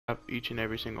each and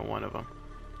every single one of them.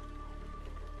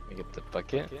 Let me get the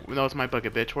bucket. No, it's my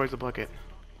bucket, bitch. Where's the bucket?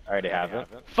 I already have it.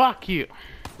 Fuck you!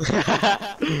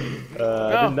 I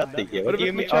did nothing here. What do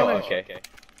you mean? Oh, okay.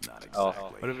 Not Oh.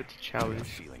 exactly. What if it's a challenge?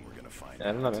 Feeling we're gonna find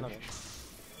I don't know, man.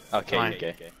 Okay, Fine.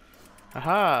 okay.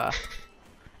 Aha!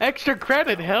 Extra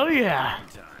credit, hell yeah!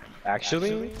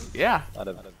 Actually? Yeah. Not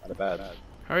a bad.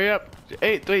 Hurry up.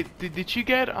 Hey, wait, did you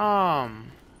get, No,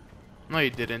 you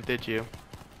didn't, did you?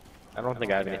 I don't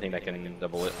think I have anything that can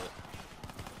double it.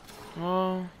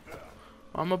 Well,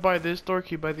 I'm gonna buy this door,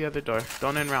 can you buy the other door?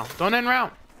 Don't end round. Don't end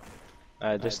round!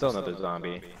 There's still another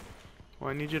zombie. Well,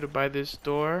 I need you to buy this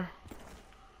door.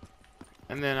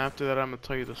 And then after that, I'm gonna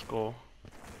tell you the skull.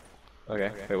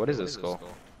 Okay. Wait, what is this skull?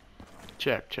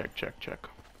 Check, check, check, check.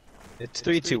 It's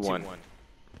 3, 2, 1.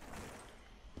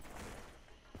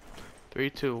 3,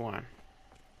 2, 1.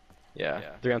 Yeah.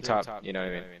 3 on top. You know what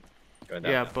I mean? Going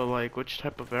down. Yeah, but like, which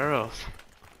type of arrows?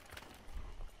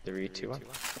 3, 2, 1.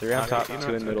 3 on top, 2 in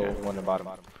the middle, 1 in the bottom.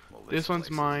 This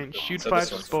one's mine. Shoot So 5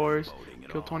 this one's- spores,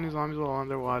 kill 20 zombies while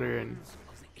underwater, and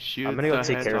shoot I'm gonna go the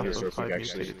take heads care of off this real of quick, 5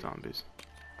 actually. mutated zombies.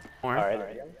 Or,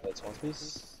 Alright, that's one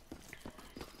piece.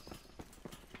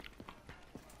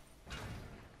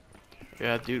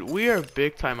 yeah, dude, we are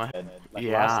big time ahead. Like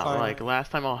Yeah, last time? like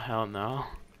last time, oh hell no.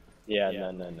 Yeah,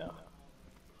 no.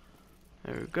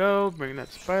 There we go, bring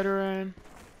that spider in.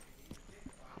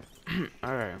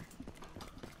 Alright.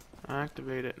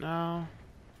 Activate it now.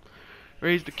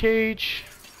 Raise the cage.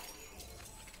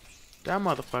 That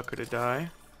motherfucker to die.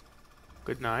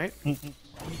 Good night.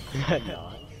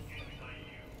 No.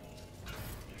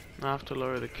 Now I have to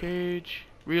lower the cage.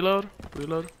 Reload.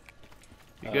 Reload.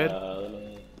 You good?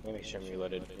 Let me make sure I'm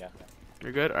reloaded. Yeah.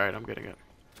 You're good? Alright, I'm getting it.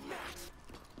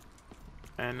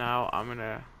 And now I'm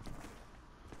gonna...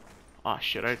 Oh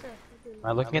shit, Am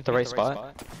I looking at the right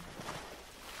spot?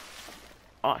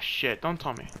 Oh shit, don't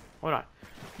tell me. Hold on.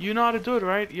 You know how to do it,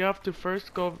 right? You have to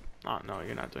first go... Oh no,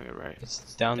 you're not doing it right.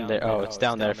 It's down there. Oh, it's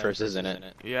down there first, isn't it?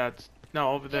 Yeah, it's...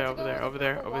 No, over there, over there, over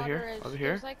there, over here, over here.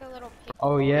 There's like a little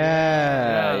Oh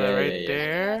yeah. Yeah, right You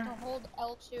there. have to hold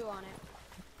L2 on it.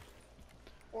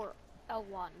 Or L1.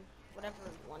 Whatever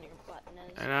one your button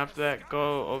is. And after that,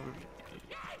 go over...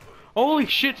 Holy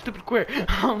shit, stupid queer!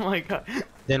 Oh my god.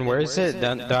 Then where is it?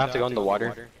 Then do I have to go in the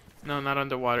water? No, not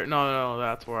underwater. No,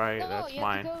 that's where I... No, that's you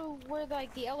mine. have to go where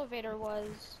like the elevator was.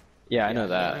 Yeah, I know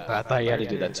that. I thought you had to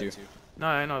do that too. No,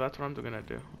 I know, that's what I'm gonna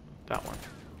do. That one.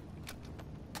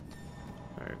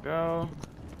 There we go.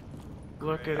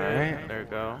 Look at it. Alright. There we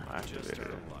go. Activated it.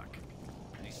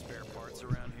 Any spare parts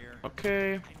around here?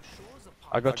 Okay.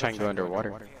 I'll go try and go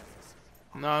underwater.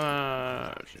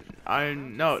 No,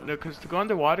 no, because to go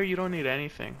underwater you don't need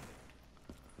anything.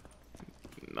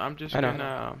 I'm just I know.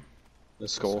 gonna... The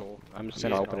skull. I'm just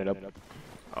gonna open it up.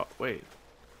 Oh, wait.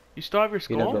 You still have your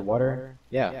You know the skull? water?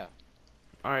 Yeah.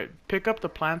 Alright, pick up the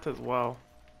plant as well.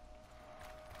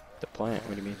 The plant.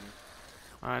 What do you mean?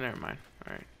 Never mind.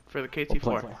 Alright. For the What KT4.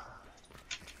 plant?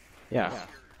 Yeah.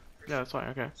 Yeah, that's fine,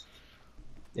 okay.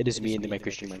 It is me in the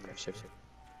Minecraft server.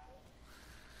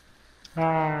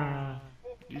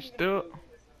 You still...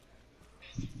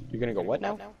 You're gonna go what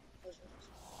now?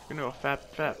 You're gonna go fat.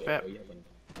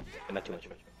 Not too much.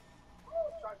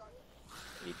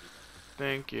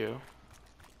 Thank you. You're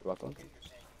welcome.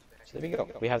 So there we go.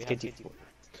 We have the KT4.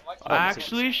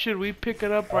 Actually, should we pick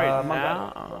it up right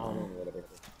now?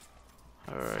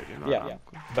 Alright, you know Yeah,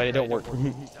 but it don't work.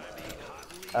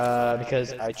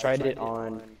 Because I tried it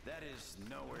on. That is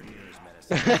nowhere near as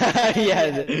menacing. Yeah,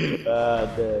 it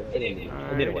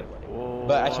didn't work.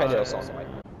 But I tried it also.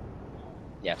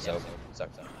 Yeah, so it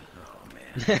sucks.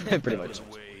 Pretty much.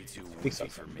 Way too Big easy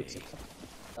sucks. for me.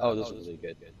 Oh, those are really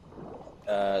good.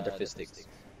 They're fist sticks.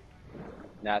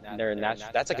 They're natural.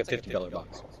 That's like a $50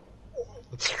 box.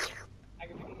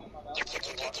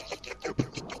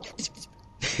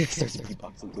 Starts to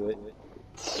beatbox into it.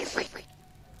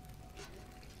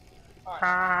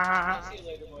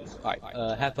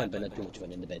 Alright, have fun, but not too much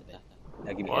fun in the bed.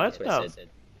 Now give me What that, that's what I the said.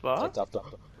 fuck? That's off the...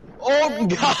 Oh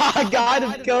god,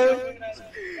 of course!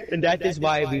 And that is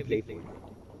why we play for.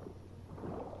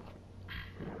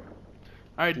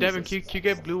 Alright, Devin, can you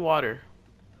get blue water?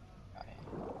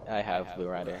 I have blue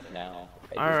rider now.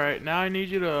 Alright, now I need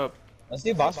you to... Let's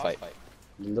do boss fight.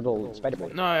 Little spider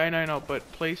boy. No, I know, but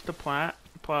place the plant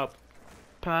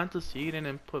the seed and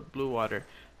then put blue water.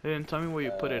 And then tell me where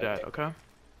you put it at, okay?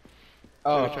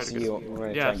 Oh, try to so get we're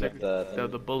gonna yeah, try and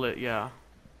get the bullet, yeah.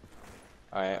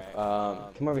 Alright,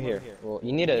 come over here. Well,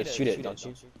 you need to shoot it, don't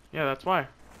you? Yeah, that's why.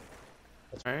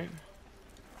 Alright.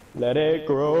 Let it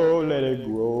grow, let it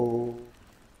grow.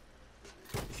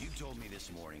 If you told me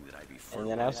this morning that I'd be And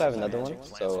then I also have another one,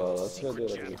 so let's go do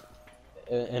it over here.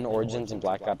 In Origins and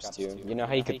Black Ops 2, you know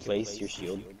how you could place your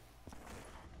shield?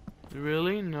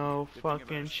 Really? No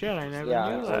fucking shit. I never Yeah,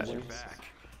 knew in that. Origins.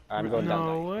 I'm going down.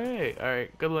 No way.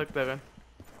 Alright, good luck, Devin.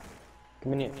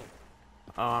 Come in here.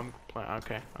 Oh, I'm playing.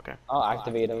 Okay, okay. I'll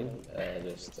activate him. Yeah.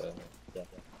 Let's go.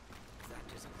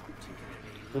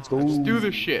 Let's do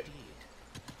this shit.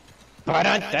 What if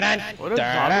zombies gonna come towards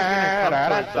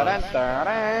us?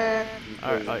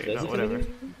 Alright, you know, whatever.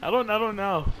 I don't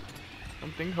know.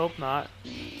 Something, hope not.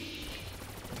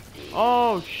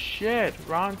 Oh shit,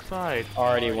 wrong side.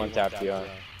 Already one tap you on.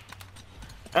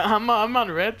 I'm on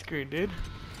red screen, dude.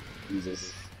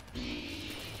 Jesus.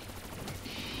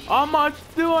 I'm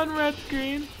still on red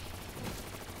screen.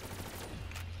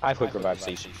 I have quick revive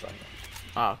station front.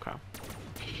 Oh, okay.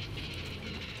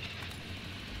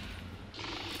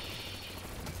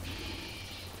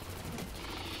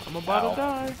 I'm about to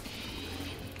die.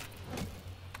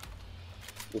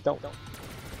 You don't.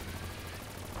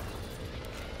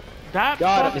 That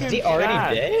God, fucking is he already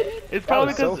sad. dead? It's That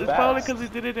was probably so because we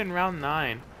did it in round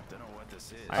 9. Don't know what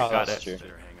this is. I got that's it.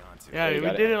 true. Yeah, you we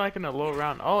got did it. it like in a low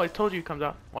round. Oh, I told you it comes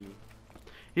out.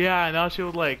 Yeah, I know she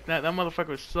was like that motherfucker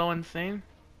was so insane.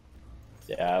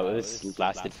 Yeah, this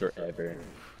lasted forever.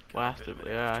 Lasted,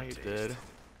 yeah, he did.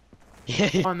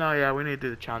 Oh no, yeah, we need to do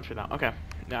the challenge for that. Okay,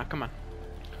 yeah, come on.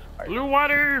 Blue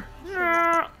water!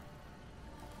 Yeah!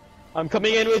 I'm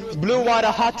coming in with blue water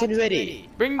hot and ready.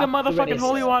 Bring the Hot and ready, motherfucking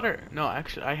holy sir. water! No,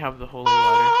 actually, I have the holy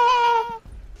water.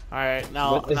 Alright,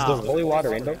 now, What, is the holy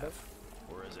water in there?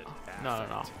 Or is it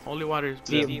No. Holy water is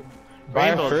blue. See,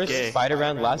 by our Rainbow's first gay. fight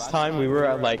around last time, we were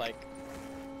at like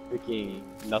freaking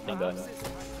nothing done.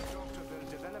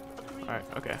 Alright,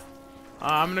 okay.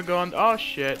 I'm gonna go on. Oh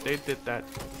shit, they did that.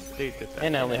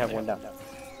 And I only have one down.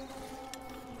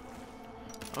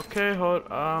 Okay, hold.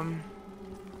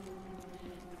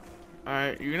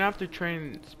 Alright, you're gonna have to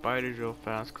train spiders real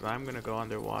fast, cause I'm gonna go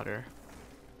underwater.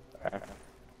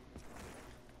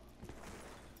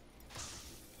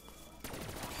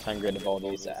 Try and get of all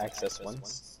these access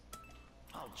ones.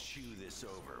 I'll chew this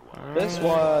over.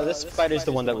 This spider's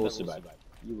the one that will survive.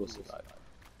 You will survive.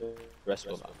 The rest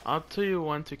will not. I'll tell you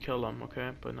when to kill them,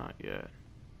 okay? But not yet.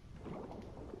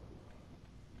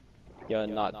 You're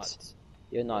not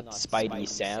Spidey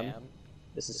Sam.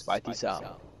 This is Spidey Sam.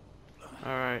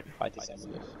 Alright. Spidey Sam.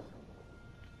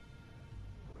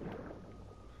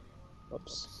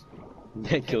 Oops.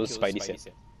 Kills Spidey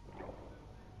Sam.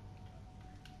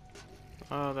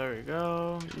 Oh, there we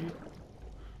go.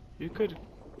 You could,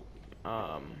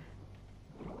 alright,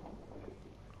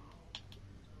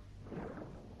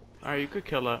 you could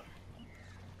kill it.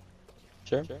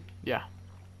 Sure. Yeah.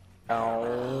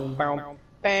 Alright,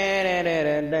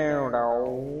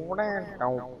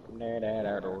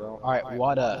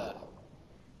 water.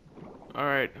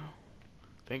 Alright.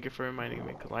 Thank you for reminding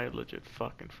me, cause I legit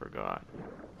fucking forgot.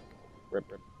 Rip.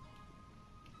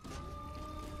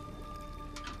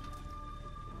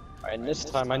 Alright, and this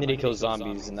time I need to kill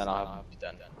zombies and then I'll have it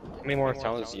done. How many more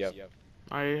talents do you have?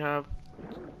 I have.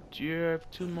 Do you have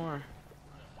 2 more?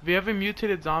 If you have a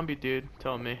mutated zombie, dude,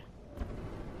 tell me.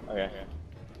 Okay.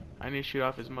 I need to shoot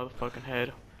off his motherfucking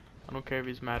head. I don't care if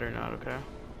he's mad or not, okay?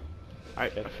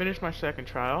 Alright, I finished my second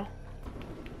trial.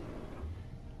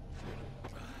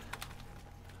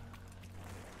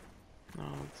 No,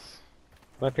 it's...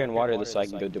 I'm up here in water so I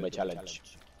can go do my challenge.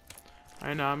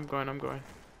 I know, I'm going.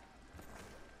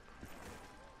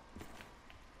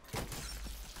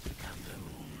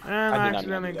 And I did not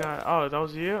accidentally do that. got... Oh, that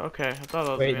was you? Okay, I thought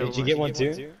that was Wait, me. did you get one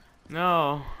too?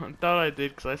 No, I thought I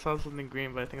did because I saw something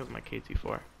green, but I think it was my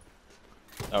KT4.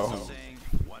 Oh. Saying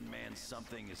one man's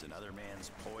something is another man's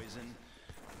poison.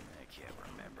 I can't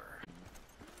remember.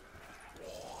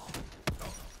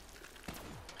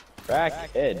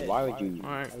 Crackhead, why would you?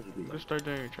 Alright, let's start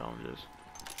doing your challenges.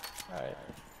 Alright.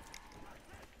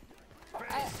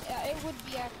 It would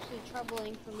be actually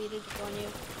troubling for me to join you,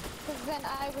 because then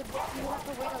you have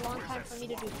to wait a long time for me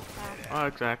to do that. Oh,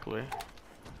 exactly.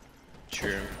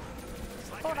 True.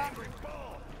 Hold on.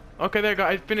 Okay, there you go.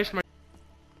 I finished my...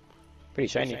 Pretty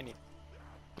shiny.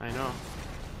 I know.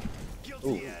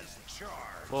 Ooh.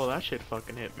 Whoa, that shit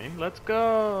fucking hit me. Let's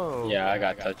go! Yeah, I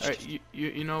got touched. Alright,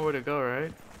 you know where to go,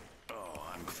 right? Oh,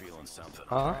 I'm feeling something.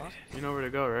 Huh? You know where to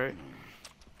go, right?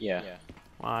 Yeah.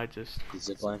 Well, I just...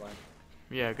 Zipline.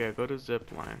 Yeah, okay, go to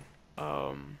zipline.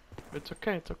 It's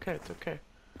okay.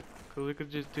 Cause we could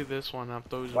just do this one up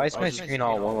those. Why is my screen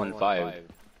all 115?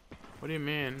 What do you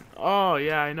mean? Oh,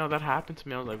 yeah, I know, that happened to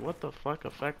me. I was like, what the fuck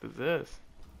effect is this?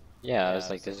 Yeah, it's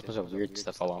like there's a bunch of weird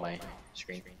stuff all on my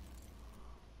screen.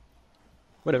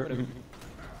 Whatever.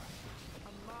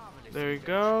 There you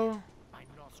go.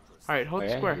 Alright, hold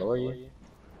Okay, square. lower you.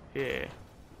 Yeah.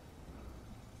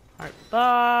 Alright,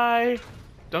 bye.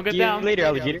 Don't get See you down. later,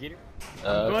 alligator.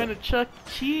 I'm going to Chuck E.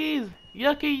 Cheese.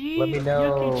 Yucky yee. Let me know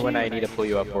Yucky when I cheese. need to pull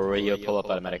you up or will you pull up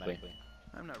automatically.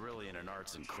 I'm not really in an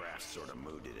arts and crafts sort of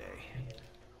mood today.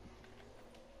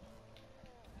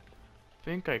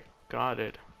 Think I got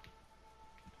it.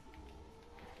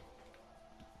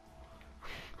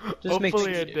 Just make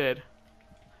Hopefully sure I did.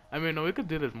 I mean, we could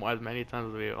do this as many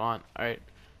times as we want. Alright.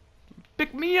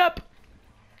 Pick me up!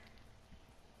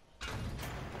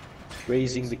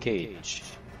 Raising the cage.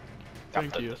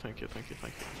 Thank you, thank you, thank you,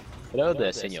 thank you. Hello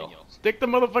there, senor. Stick the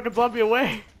motherfucking zombie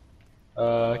away!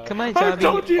 Come on, I zombie.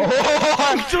 told you!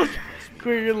 Oh! Just,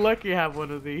 Queer, you're lucky you have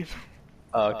one of these.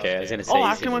 Okay, I was gonna say. Oh,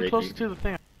 I actually went closer to the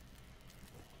thing.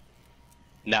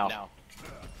 Now.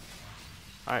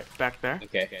 Alright, back there.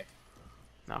 Okay.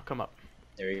 Now come up.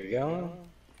 There you go.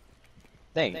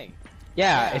 Dang.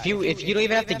 Yeah, if you don't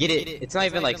even have to get it, it's not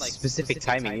even like specific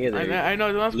timing either. I know,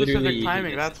 there's not specific Literally,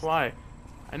 timing, that's why.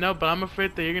 I know, but I'm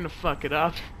afraid that you're gonna fuck it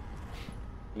up.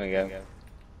 Okay.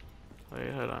 Wait,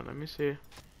 hold on, let me see.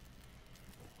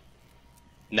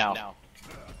 Now.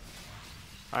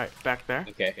 Alright, back there.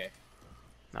 Okay.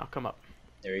 Now come up.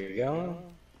 There you go.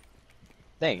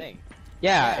 Dang.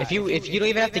 Yeah, if you don't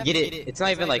even have to get it, it's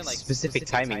not even like specific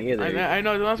timing either. I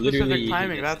know, there's not specific Literally,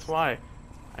 timing, that's why.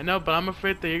 I know, but I'm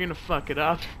afraid that you're gonna fuck it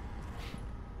up.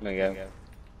 Okay.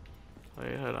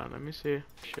 Wait, hold on, let me see.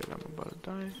 Shit, I'm about to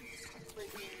die.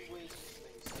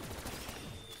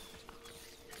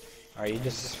 Are you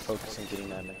just focusing on getting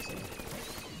that next thing?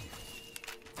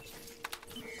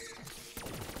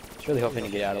 Just really hoping to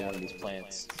get out of one of these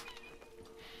plants.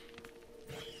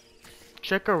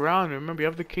 Check around, remember you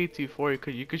have the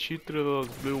KT4, you could shoot through those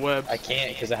blue webs. I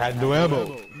can't because I have no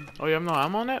ammo. Oh, you have no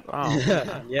ammo on it?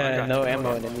 Oh. Yeah, no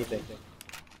ammo in anything.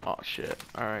 Oh shit,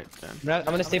 alright then. I'm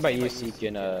gonna stay by you so you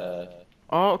can, Oh,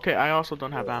 okay, I also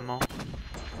don't have ammo.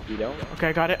 You don't? Okay,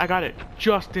 I got it.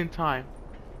 Just in time.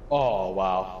 Oh,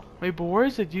 wow. Wait, but where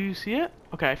is it? Do you see it?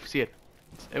 Okay, I see it.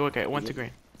 Okay, it went to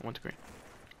green. It went to green.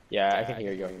 Yeah, I can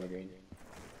hear you going to green.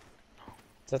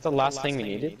 Is that the last thing we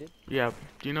needed? Yeah,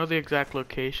 do you know the exact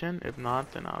location? If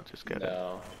not, then I'll just get it.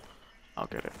 No. I'll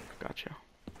get it. Gotcha.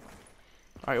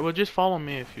 Alright, well just follow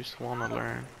me if you just wanna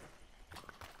learn.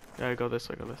 Yeah, go this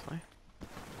way, go this way.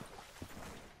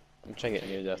 I'm trying to get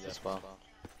near death as well.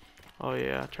 Oh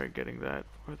yeah, try getting that.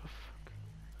 Where the fuck?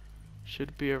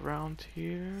 Should be around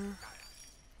here.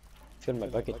 Fill my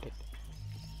bucket.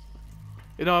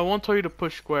 You know, I won't tell you to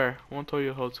push square. I won't tell you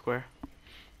to hold square.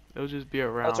 It'll just be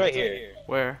around. Oh, it's right here.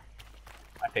 Where?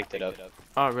 I picked it up.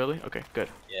 Oh, really? Okay, good.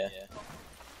 Yeah.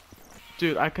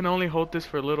 Dude, I can only hold this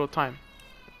for a little time.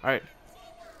 Alright.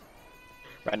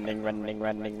 Running. Hurry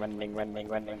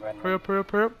up.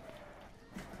 Hold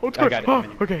I square. got it. Oh,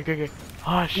 okay.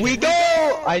 Oh, shit. We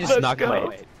go! I just Let's knocked go.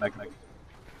 my head.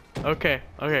 Okay,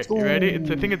 you ready? I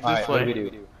think it's this Alright, what way. do we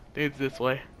do? It's this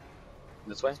way.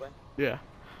 This way? Yeah.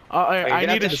 Alright, I you're gonna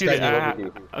need have to to shoot it. describe me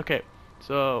what we do. Okay,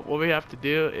 so what we have to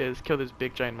do is kill this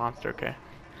big giant monster. Okay.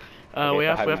 Okay, we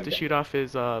have behind to my shoot off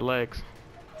his legs.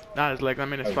 Not his legs. I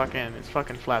mean his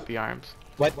fucking flappy arms.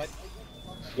 What?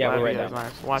 Yeah, we're right Flappy now.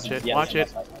 arms. Watch it. Yeah, Watch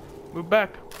it. Move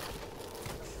back.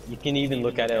 You can even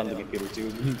look at it on the computer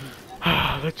too.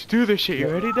 Let's do this shit. You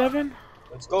ready, Devin?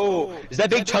 Let's go! Is that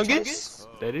Big Chungus?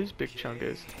 That is Big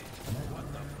Chungus.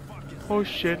 Oh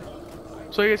shit.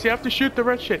 So yes, you have to shoot the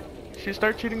red shit. You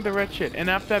start shooting the red shit, and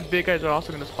after that, big guys are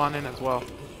also gonna spawn in as well.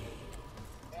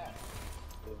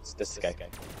 It's this guy.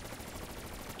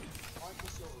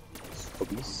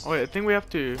 Obese. Oh wait, I think we have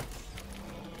to.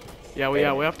 Yeah, we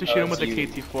have to shoot him with the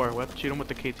KT4. We have to shoot him with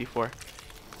the KT4.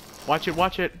 Watch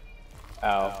it.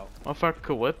 Ow. Motherfucker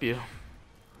could whip you.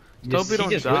 Still, He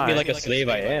just whipped me like a slave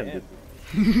I am.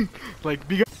 Like,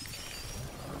 be.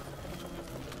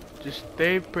 Just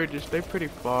stay pretty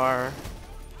far.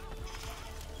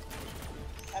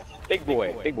 Big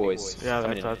boys. Yeah,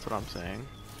 that's what I'm saying.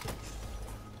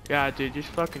 Yeah, dude, just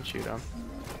fucking shoot him.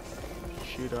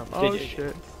 Shoot him. Oh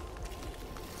shit.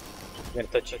 You gotta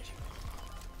touch it.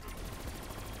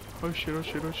 Oh shit.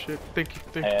 Thank you.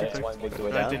 That's one big boy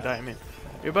I down. didn't die, I mean.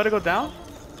 You about to go down?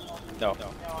 No. I'm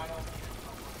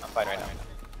fine right now.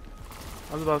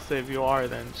 I was about to say, if you are,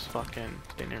 then just fucking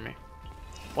stay near me.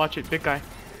 Watch it, big guy.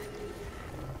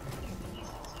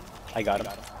 I got him.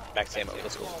 Max ammo,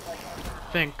 let's go.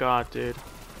 Thank God, dude.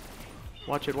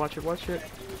 Watch it. Watch it,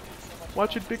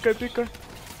 big guy.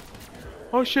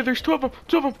 Oh shit, there's two of them.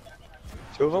 Two of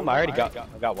them? I already got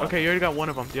one. Okay, you already got one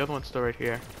of them. The other one's still right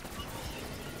here.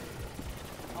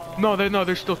 No,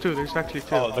 there's still two. There's actually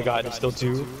two. Oh my god, there's still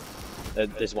two?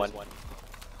 There's one.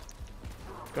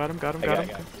 Got him. I got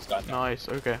him. He's got him. Nice.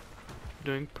 Okay.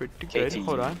 Doing pretty good. KT.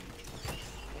 Hold on.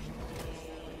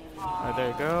 Alright, there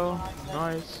you go.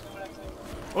 Nice.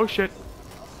 Oh shit.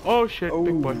 Oh shit,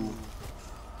 big boy.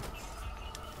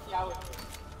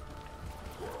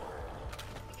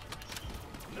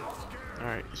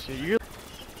 Alright, so you.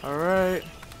 Alright.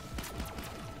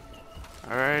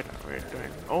 Alright, wait.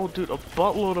 Oh, dude, a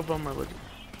buttload of them are legit.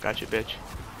 Gotcha, bitch.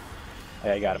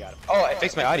 Yeah, I got him. Oh, I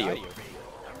fixed my audio.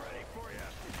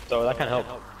 So that kind of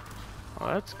helped. Oh,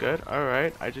 that's good.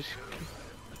 Alright, I just.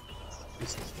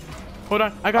 Hold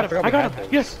on, I got him.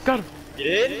 Yes, got him. You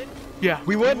did? Yeah.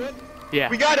 We won? Yeah.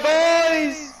 We got it,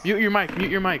 boys! Mute your mic.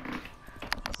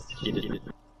 You did.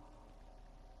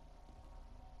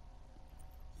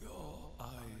 Your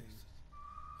eyes,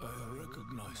 I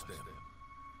recognize them.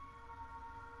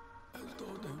 As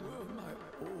though they were my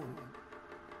own.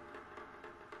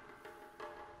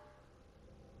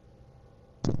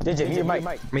 JJ, mute your mic.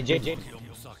 I mean, JJ.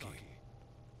 Yomosaki.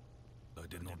 I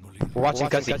did not believe We're watching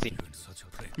cutscene. in such a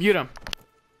place. Mute him.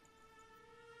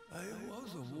 I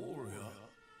was a warrior.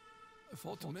 I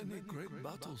fought many great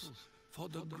battles for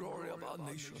the glory of our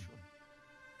nation,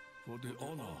 for the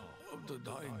honor of the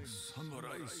dying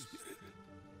samurai spirit.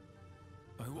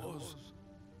 I was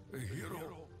a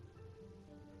hero.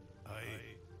 I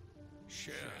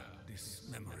share this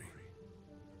memory.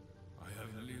 I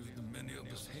have lived many of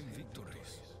the same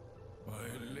victories. I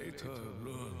later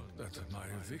learned that my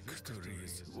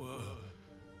victories were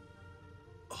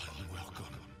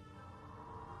unwelcome.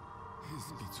 His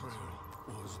betrayal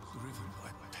was driven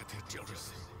by petty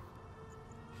jealousy.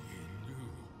 He knew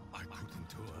I could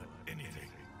endure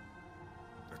anything,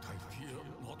 that I feared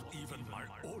not even my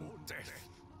own death.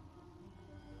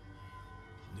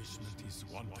 Punishment is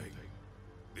one thing.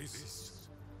 This is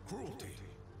cruelty.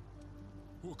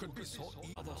 Who can be so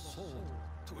other soul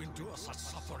to endure such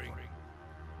suffering?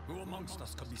 Who amongst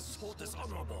us can be so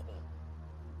dishonorable?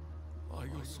 Are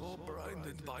you so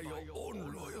blinded by your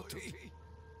own loyalty?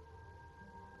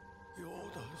 The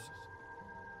orders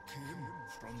came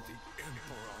from the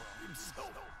Emperor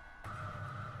himself.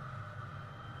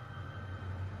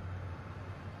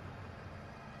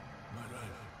 My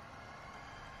life,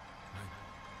 my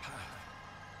path,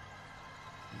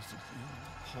 is built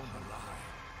upon a lie.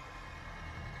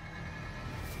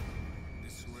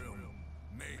 This realm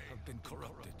may have been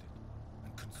corrupted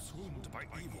and consumed by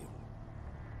evil,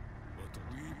 but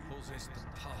we possess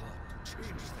the power to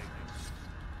change things.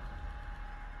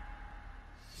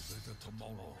 The better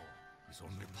tomorrow is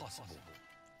only possible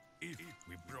if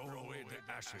we blow away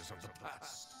the ashes of the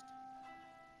past.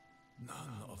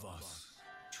 None of us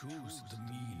choose the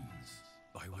means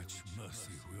by which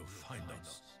mercy will find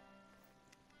us.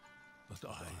 But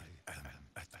I am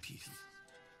at peace.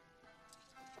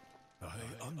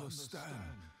 I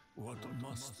understand what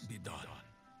must be done.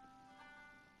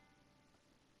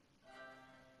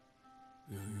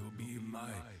 Will you be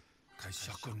my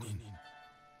Kaishakunin?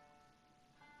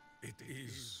 It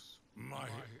is my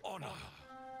honor.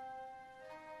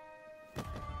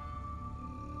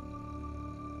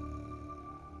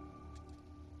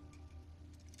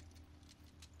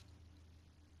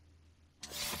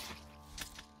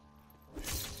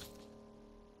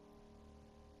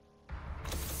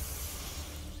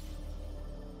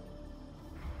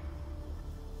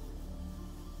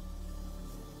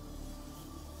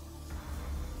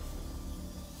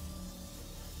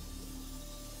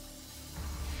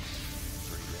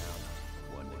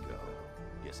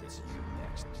 It's you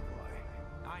next,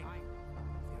 boy.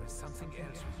 There is something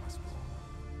else we must know.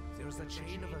 There is a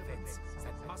chain of events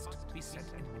that must be set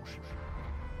in motion.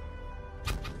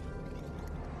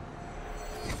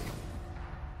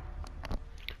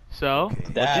 So,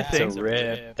 That's a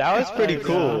rip. That was pretty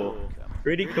cool.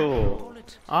 Pretty cool.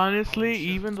 Honestly,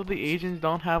 even though the agents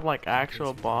don't have like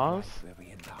actual balls.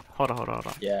 Hold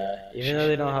on. Yeah, even though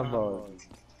they don't have balls.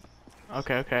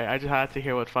 Okay. I just had to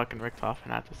hear what fucking Richtofen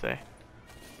had to say.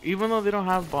 Even though they don't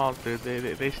have balls, dude,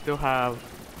 they still have.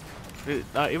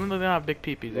 Even though they don't have big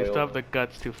peepees, they still have the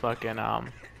guts to fucking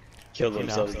Kill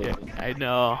themselves. Yeah, I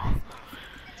know.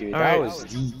 Dude, All that right. was